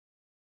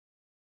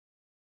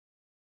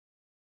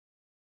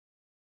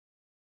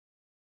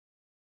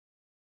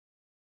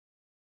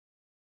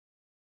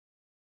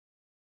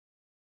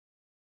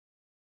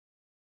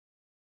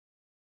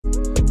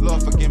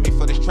Lord forgive me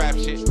for this trap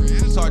shit.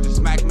 Sergeant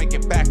Smack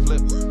making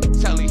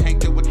backflip. Telly Hank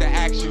did with the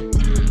action.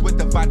 With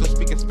the vital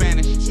speaking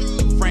Spanish.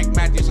 Frank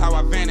Matthews, how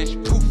I vanish.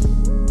 Poof.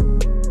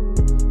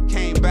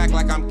 Came back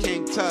like I'm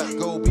King Tut.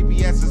 Gold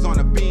BBS is on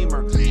a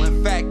beamer.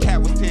 When Fat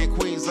Cat was 10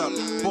 queens up.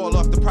 Ball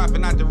off the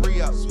profit, not the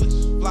re-up.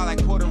 Fly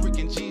like Puerto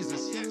Rican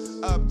Jesus.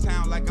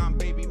 Uptown like I'm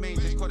Baby May.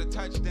 Just caught a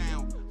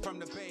touchdown from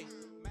the Bay.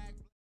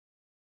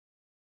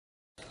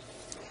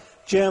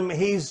 Jim,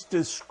 he's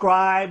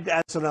described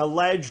as an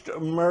alleged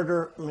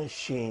murder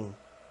machine,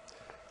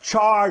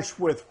 charged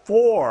with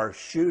 4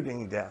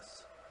 shooting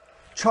deaths,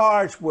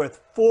 charged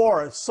with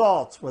 4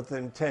 assaults with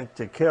intent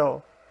to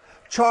kill,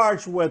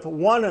 charged with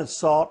 1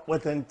 assault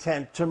with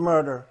intent to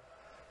murder.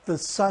 The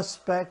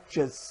suspect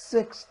just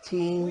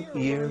 16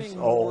 years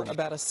old.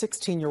 About a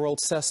 16-year-old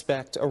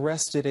suspect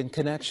arrested in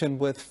connection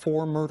with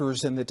 4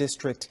 murders in the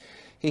district.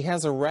 He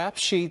has a rap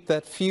sheet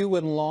that few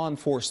in law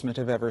enforcement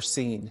have ever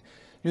seen.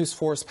 News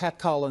 4's Pat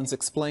Collins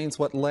explains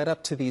what led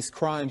up to these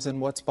crimes and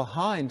what's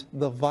behind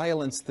the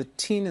violence the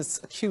teen is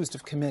accused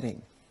of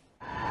committing.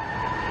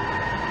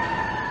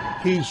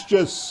 He's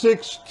just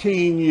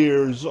 16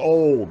 years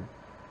old,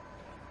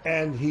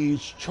 and he's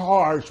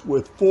charged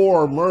with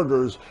 4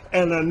 murders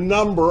and a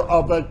number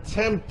of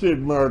attempted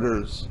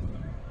murders.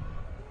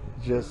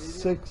 Just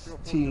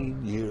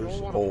 16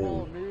 years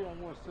old.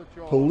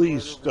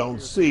 Police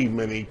don't see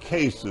many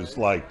cases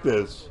like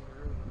this.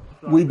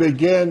 We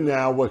begin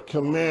now with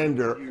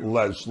Commander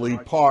Leslie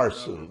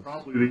Parsons.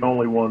 Probably the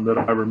only one that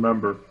I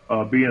remember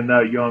being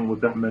that young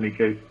with that many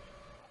cases.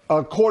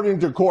 According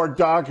to court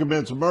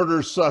documents,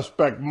 murder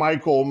suspect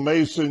Michael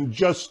Mason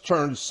just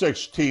turned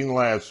 16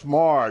 last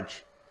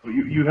March.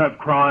 You have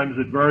crimes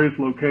at various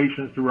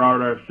locations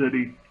throughout our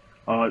city,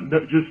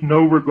 just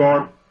no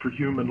regard for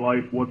human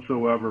life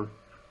whatsoever.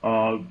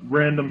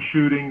 Random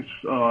shootings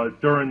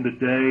during the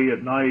day,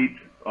 at night,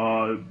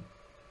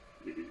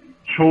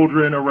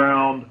 children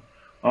around.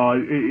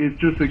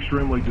 It's just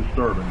extremely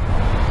disturbing.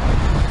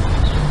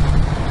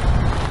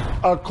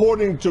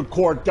 According to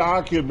court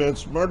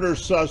documents, murder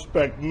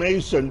suspect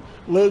Mason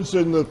lives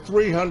in the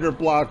 300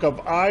 block of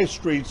I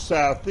Street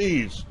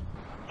Southeast,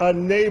 a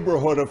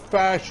neighborhood of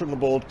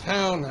fashionable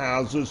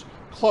townhouses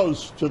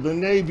close to the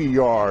Navy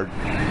Yard.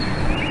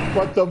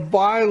 But the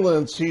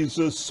violence he's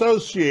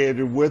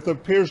associated with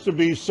appears to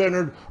be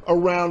centered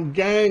around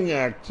gang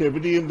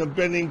activity in the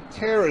Benning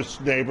Terrace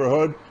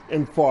neighborhood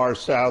in far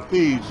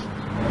southeast.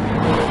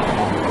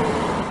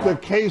 The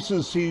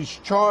cases he's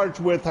charged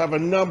with have a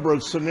number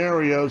of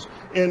scenarios.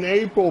 In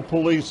April,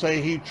 police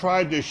say he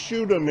tried to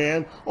shoot a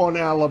man on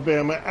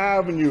Alabama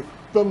Avenue.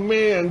 The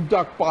man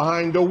ducked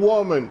behind a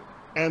woman,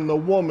 and the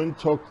woman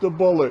took the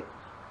bullet.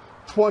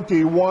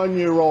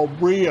 21-year-old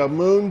Bria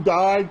Moon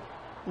died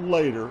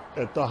later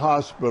at the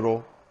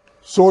hospital.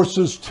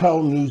 Sources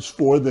tell News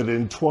 4 that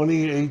in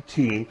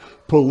 2018,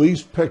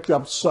 police picked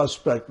up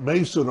suspect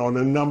Mason on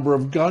a number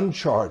of gun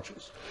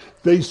charges.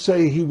 They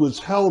say he was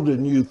held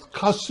in youth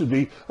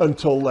custody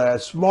until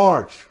last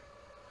March.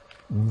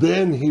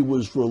 Then he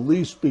was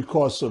released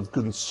because of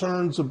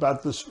concerns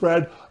about the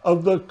spread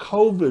of the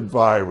COVID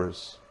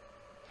virus.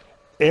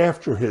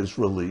 After his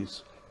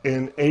release,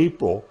 in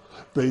April,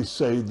 they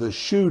say the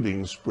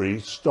shooting spree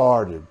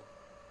started.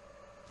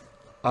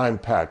 I'm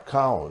Pat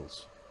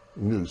Collins,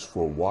 News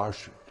 4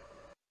 Washington.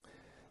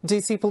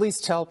 D.C.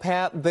 police tell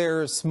Pat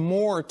there's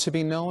more to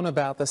be known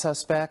about the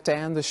suspect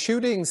and the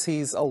shootings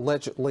he's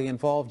allegedly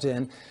involved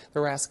in.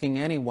 They're asking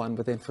anyone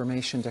with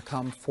information to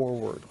come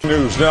forward.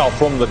 News now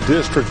from the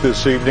district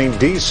this evening.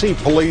 D.C.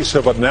 police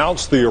have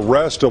announced the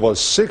arrest of a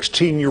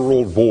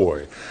 16-year-old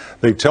boy.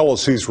 They tell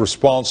us he's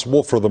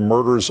responsible for the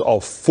murders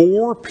of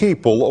 4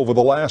 people over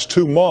the last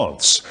 2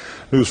 months.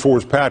 News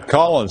 4's Pat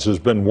Collins has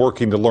been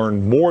working to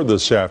learn more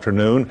this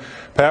afternoon.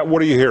 Pat,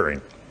 what are you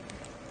hearing?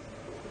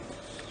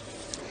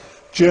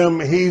 Jim,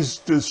 he's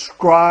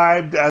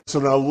described as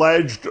an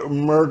alleged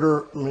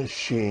murder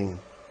machine,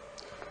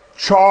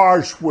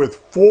 charged with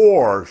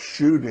 4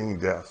 shooting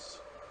deaths,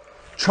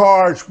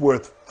 charged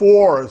with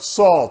 4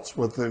 assaults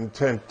with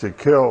intent to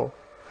kill,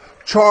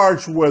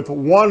 charged with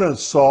 1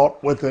 assault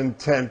with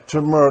intent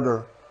to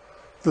murder.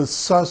 The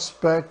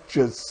suspect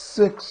just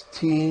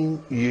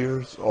 16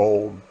 years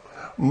old,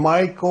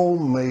 Michael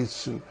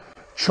Mason,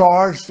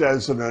 charged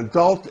as an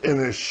adult in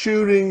a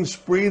shooting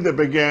spree that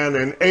began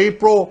in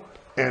April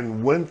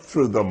and went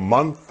through the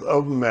month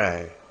of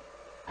May.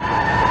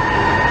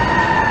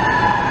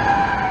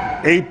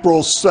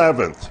 April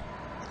 7th,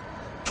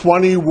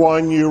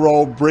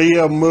 21-year-old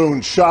Bria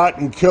Moon shot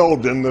and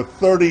killed in the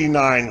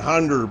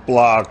 3900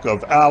 block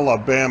of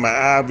Alabama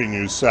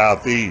Avenue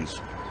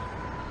Southeast.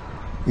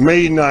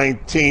 May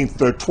 19th,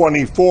 the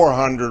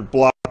 2400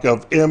 block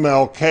of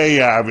MLK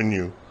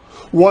Avenue.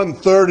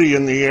 1:30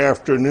 in the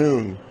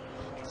afternoon.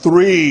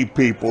 3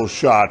 people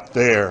shot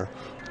there.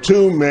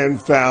 2 men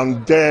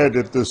found dead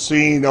at the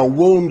scene, a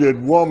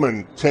wounded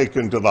woman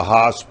taken to the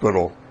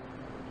hospital.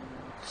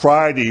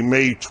 Friday,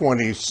 May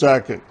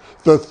 22nd,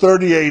 the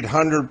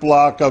 3800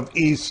 block of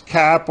East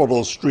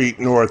Capitol Street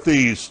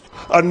Northeast,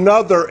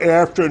 another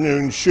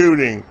afternoon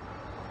shooting.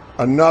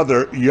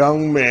 Another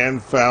young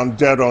man found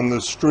dead on the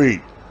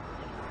street.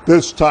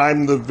 This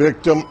time the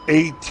victim,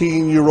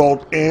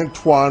 18-year-old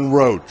Antoine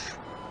Roach.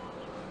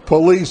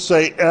 Police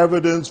say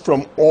evidence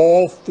from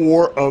all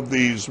 4 of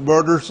these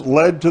murders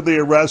led to the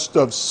arrest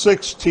of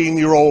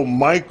 16-year-old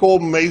Michael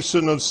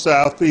Mason of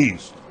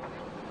Southeast.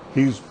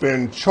 He's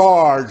been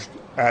charged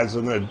as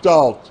an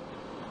adult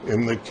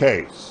in the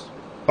case.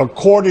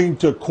 According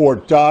to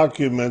court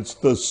documents,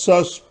 the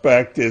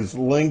suspect is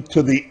linked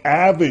to the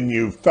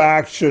Avenue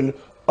faction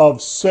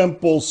of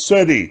Simple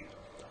City,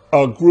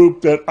 a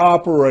group that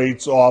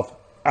operates off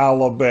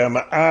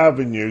Alabama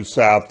Avenue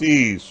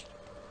Southeast.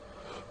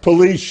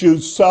 Police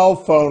used cell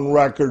phone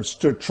records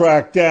to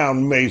track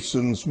down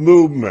Mason's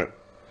movement.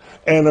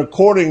 And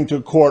according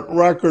to court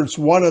records,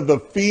 one of the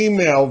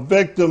female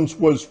victims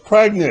was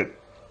pregnant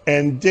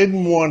and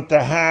didn't want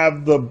to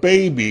have the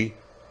baby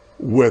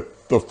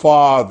with the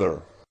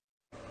father.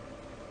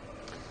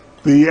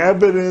 The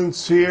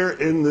evidence here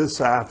in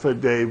this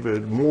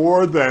affidavit,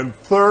 more than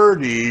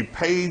 30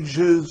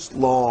 pages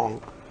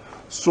long.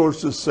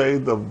 Sources say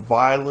the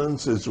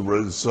violence is a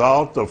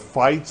result of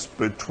fights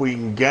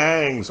between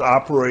gangs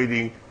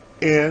operating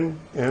in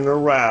and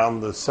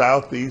around the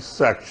southeast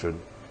section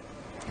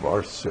of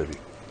our city.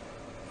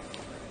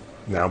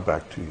 Now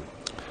back to you.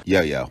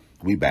 Yo,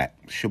 we back.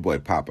 It's your boy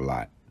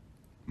Popalot.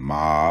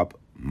 Mobb.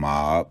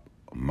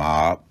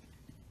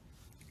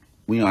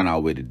 We on our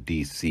way to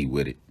D.C.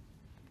 with it.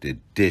 The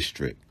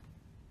district.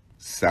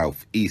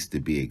 Southeast to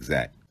be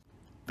exact.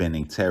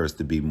 Bending Terrace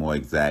to be more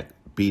exact.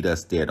 Beat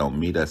us there, don't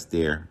meet us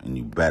there, and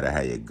you better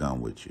have your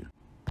gun with you.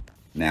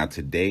 Now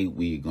today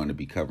we're going to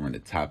be covering a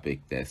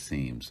topic that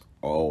seems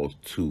all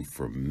too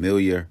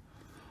familiar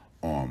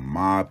on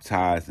mob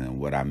ties, and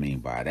what I mean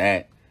by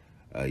that,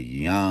 a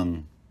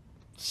young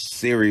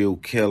serial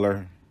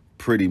killer,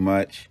 pretty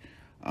much,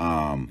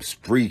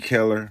 spree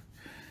killer,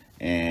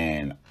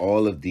 and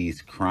all of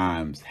these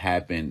crimes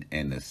happened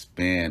in the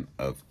span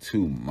of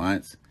 2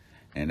 months,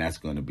 and that's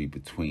going to be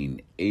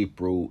between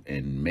April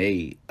and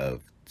May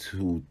of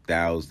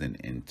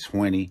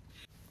 2020.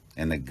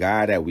 And the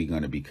guy that we're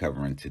going to be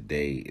covering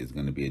today is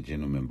going to be a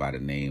gentleman by the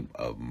name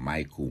of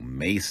Michael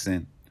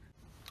Mason,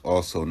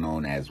 also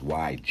known as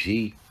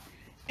YG.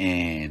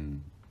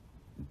 And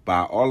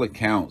by all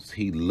accounts,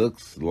 he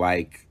looks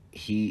like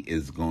he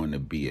is going to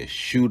be a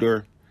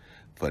shooter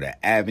for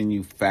the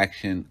Avenue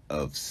faction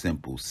of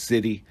Simple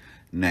City.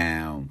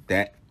 Now,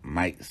 that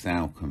might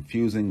sound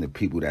confusing to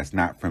people that's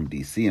not from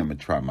DC. I'm going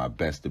to try my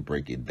best to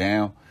break it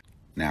down.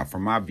 Now,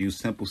 from my view,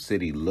 Simple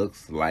City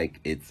looks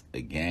like it's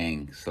a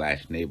gang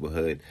 /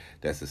 neighborhood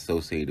that's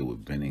associated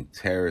with Bending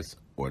Terrace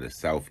or the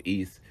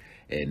Southeast,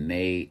 and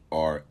they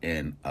are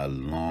in a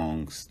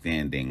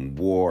long-standing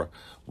war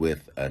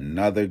with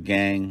another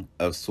gang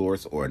of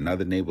sorts or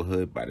another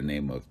neighborhood by the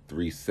name of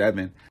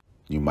 3-7.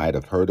 You might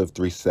have heard of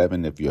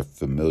 3-7 if you're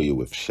familiar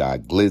with Shy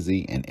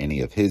Glizzy and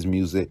any of his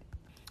music.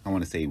 I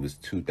want to say he was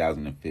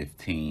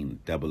 2015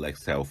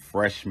 XXL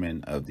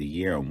Freshman of the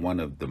Year and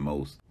one of the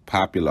most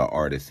popular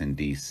artists in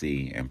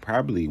DC, and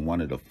probably one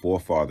of the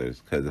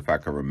forefathers, because if I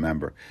can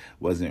remember,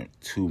 wasn't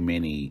too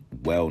many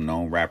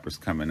well-known rappers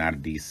coming out of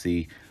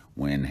DC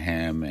when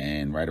him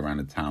and right around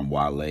the time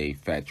Wale,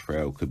 Fat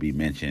Trail could be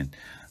mentioned,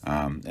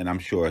 and I'm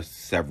sure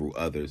several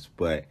others,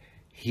 but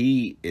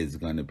he is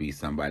going to be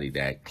somebody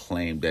that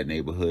claimed that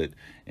neighborhood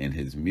in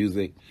his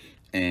music.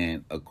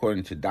 And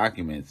according to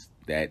documents,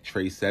 that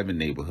 3-7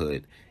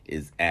 neighborhood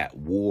is at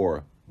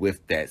war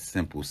with that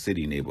Simple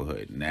City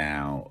neighborhood.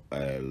 Now,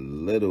 a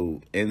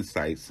little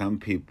insight, some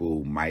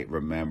people might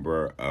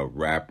remember a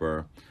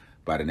rapper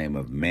by the name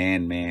of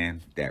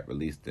Man that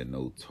released a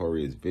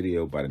notorious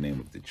video by the name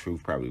of The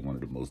Truth, probably one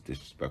of the most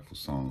disrespectful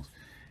songs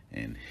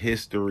in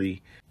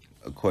history.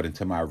 According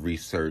to my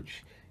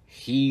research,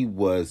 he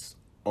was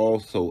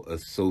also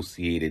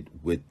associated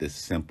with the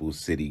Simple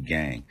City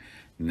gang.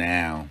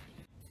 Now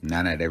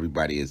that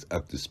everybody is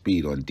up to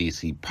speed on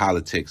DC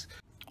politics,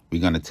 we're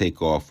going to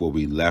take off where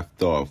we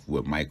left off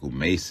with Michael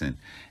Mason.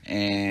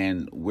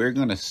 And we're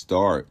going to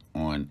start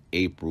on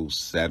April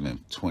 7th,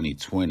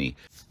 2020.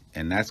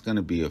 And that's going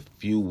to be a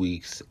few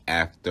weeks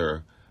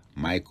after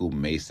Michael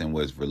Mason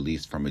was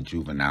released from a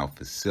juvenile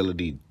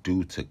facility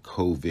due to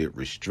COVID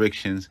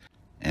restrictions.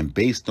 And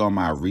based on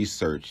my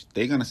research,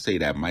 they're going to say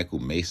that Michael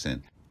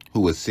Mason,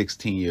 who was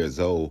 16 years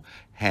old,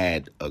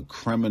 had a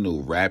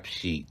criminal rap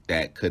sheet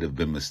that could have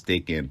been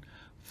mistaken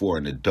for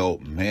an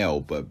adult male.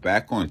 But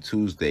back on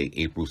Tuesday,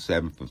 April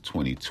 7th of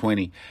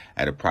 2020,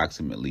 at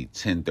approximately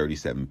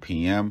 10:37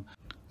 p.m.,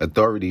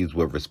 authorities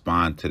would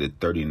respond to the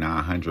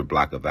 3900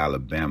 block of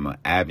Alabama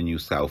Avenue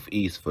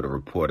Southeast for the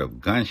report of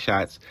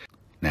gunshots.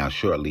 Now,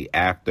 shortly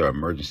after,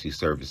 emergency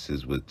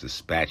services was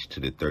dispatched to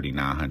the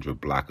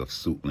 3900 block of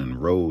Suitland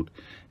Road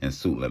in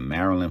Suitland,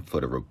 Maryland for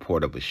the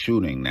report of a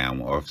shooting. Now,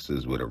 when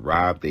officers would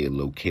arrive, they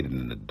located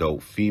an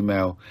adult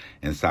female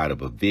inside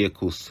of a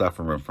vehicle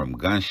suffering from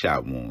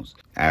gunshot wounds.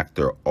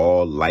 After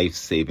all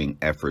life-saving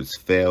efforts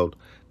failed,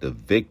 the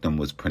victim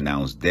was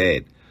pronounced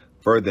dead.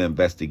 Further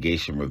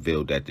investigation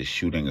revealed that the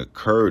shooting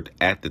occurred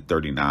at the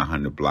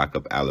 3900 block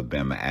of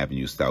Alabama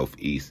Avenue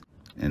Southeast.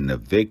 And the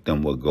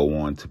victim would go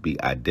on to be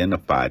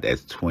identified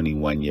as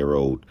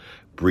 21-year-old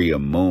Bria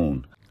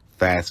Moon.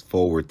 Fast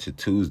forward to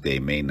Tuesday,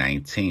 May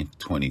 19th,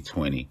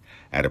 2020,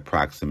 at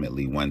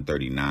approximately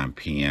 1:39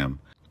 p.m.,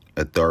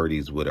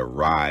 authorities would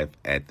arrive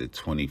at the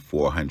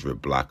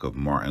 2400 block of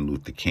Martin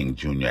Luther King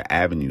Jr.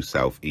 Avenue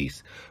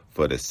Southeast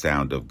for the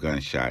sound of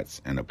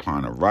gunshots, and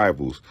upon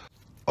arrivals,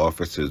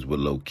 officers would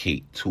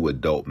locate 2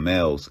 adult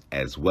males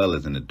as well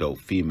as an adult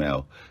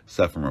female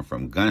suffering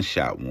from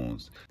gunshot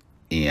wounds.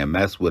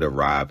 EMS would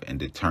arrive and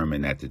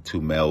determine that the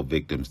 2 male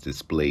victims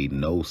displayed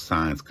no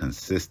signs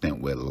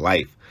consistent with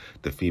life.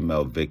 The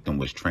female victim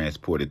was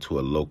transported to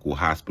a local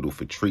hospital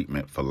for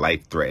treatment for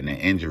life-threatening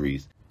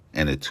injuries,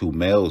 and the 2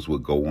 males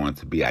would go on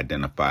to be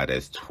identified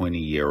as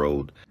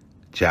 20-year-old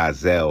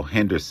Giselle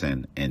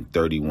Henderson and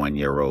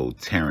 31-year-old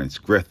Terrence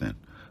Griffin,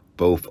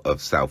 both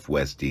of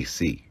Southwest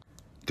D.C.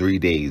 3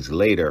 days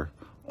later,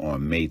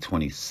 on May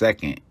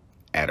 22nd,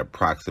 at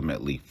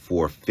approximately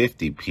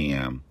 4:50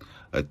 p.m.,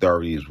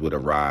 authorities would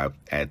arrive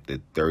at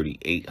the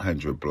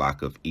 3800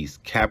 block of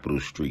East Capitol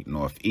Street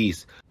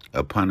Northeast.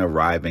 Upon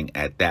arriving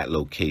at that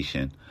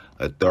location,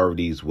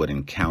 authorities would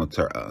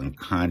encounter an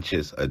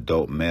unconscious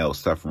adult male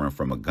suffering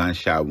from a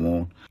gunshot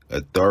wound.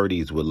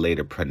 Authorities would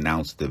later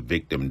pronounce the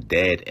victim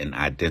dead and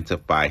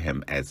identify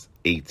him as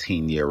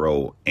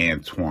 18-year-old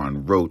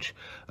Antoine Roach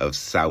of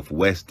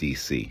Southwest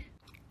D.C.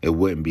 It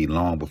wouldn't be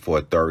long before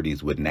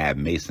authorities would nab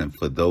Mason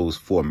for those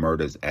 4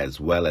 murders as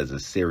well as a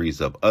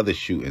series of other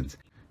shootings.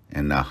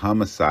 And the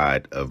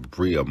homicide of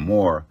Bria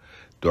Moore.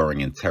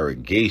 During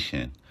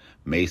interrogation,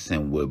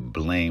 Mason would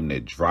blame the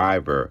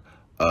driver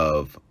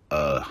of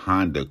a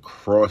Honda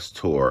Cross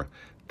Tour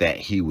that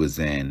he was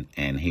in,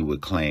 and he would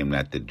claim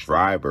that the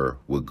driver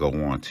would go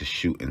on to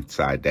shoot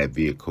inside that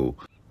vehicle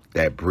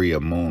that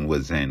Bria Moon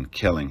was in,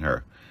 killing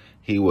her.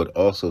 He would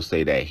also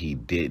say that he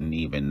didn't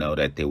even know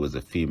that there was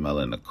a female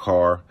in the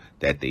car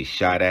that they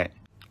shot at.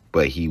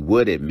 But he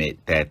would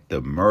admit that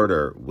the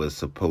murder was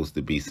supposed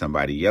to be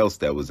somebody else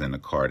that was in the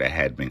car that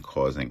had been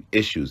causing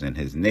issues in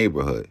his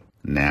neighborhood.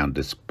 Now,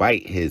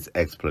 despite his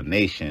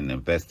explanation,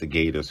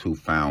 investigators who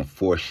found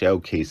 4 shell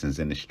casings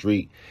in the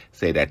street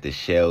say that the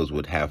shells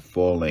would have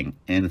fallen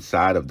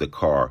inside of the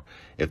car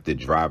if the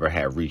driver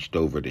had reached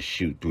over to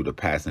shoot through the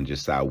passenger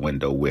side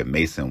window where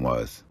Mason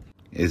was.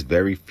 There's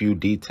very few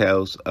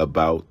details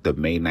about the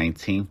May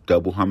 19th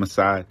double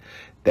homicide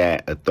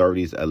that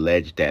authorities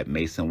alleged that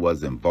Mason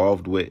was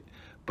involved with,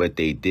 but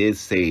they did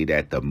say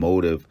that the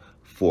motive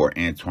for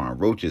Antoine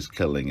Roach's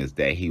killing is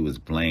that he was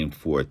blamed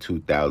for a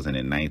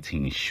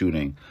 2019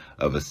 shooting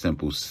of a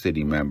Simple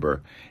City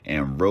member,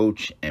 and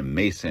Roach and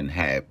Mason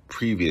had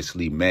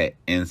previously met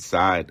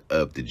inside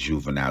of the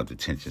juvenile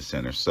detention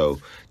center, so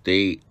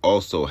they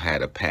also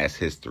had a past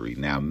history.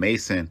 Now,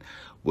 Mason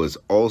was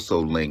also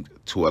linked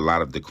to a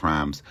lot of the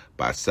crimes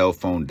by cell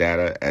phone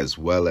data as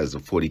well as a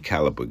 .40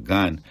 caliber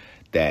gun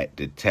that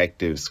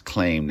detectives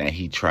claim that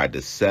he tried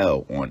to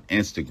sell on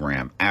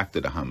Instagram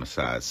after the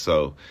homicide.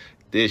 So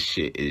this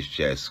shit is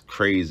just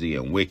crazy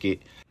and wicked.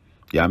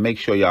 Y'all make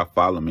sure y'all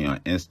follow me on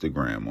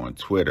Instagram, on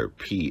Twitter,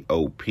 POP_A_LOT.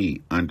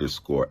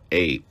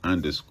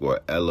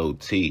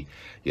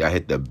 Y'all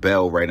hit the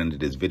bell right under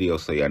this video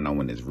so y'all know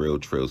when this Real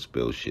Trill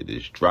Spill shit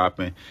is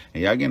dropping.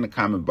 And y'all get in the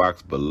comment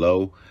box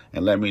below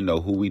and let me know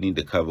who we need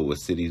to cover, what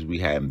cities we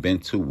haven't been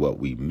to, what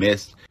we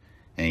missed.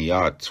 And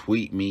y'all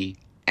tweet me,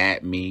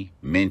 at me,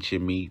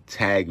 mention me,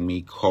 tag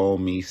me, call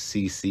me,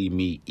 CC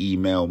me,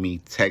 email me,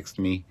 text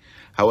me.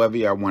 However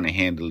y'all want to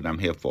handle it, I'm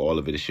here for all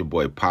of it. It's your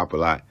boy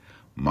Popalot.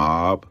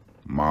 Mobb.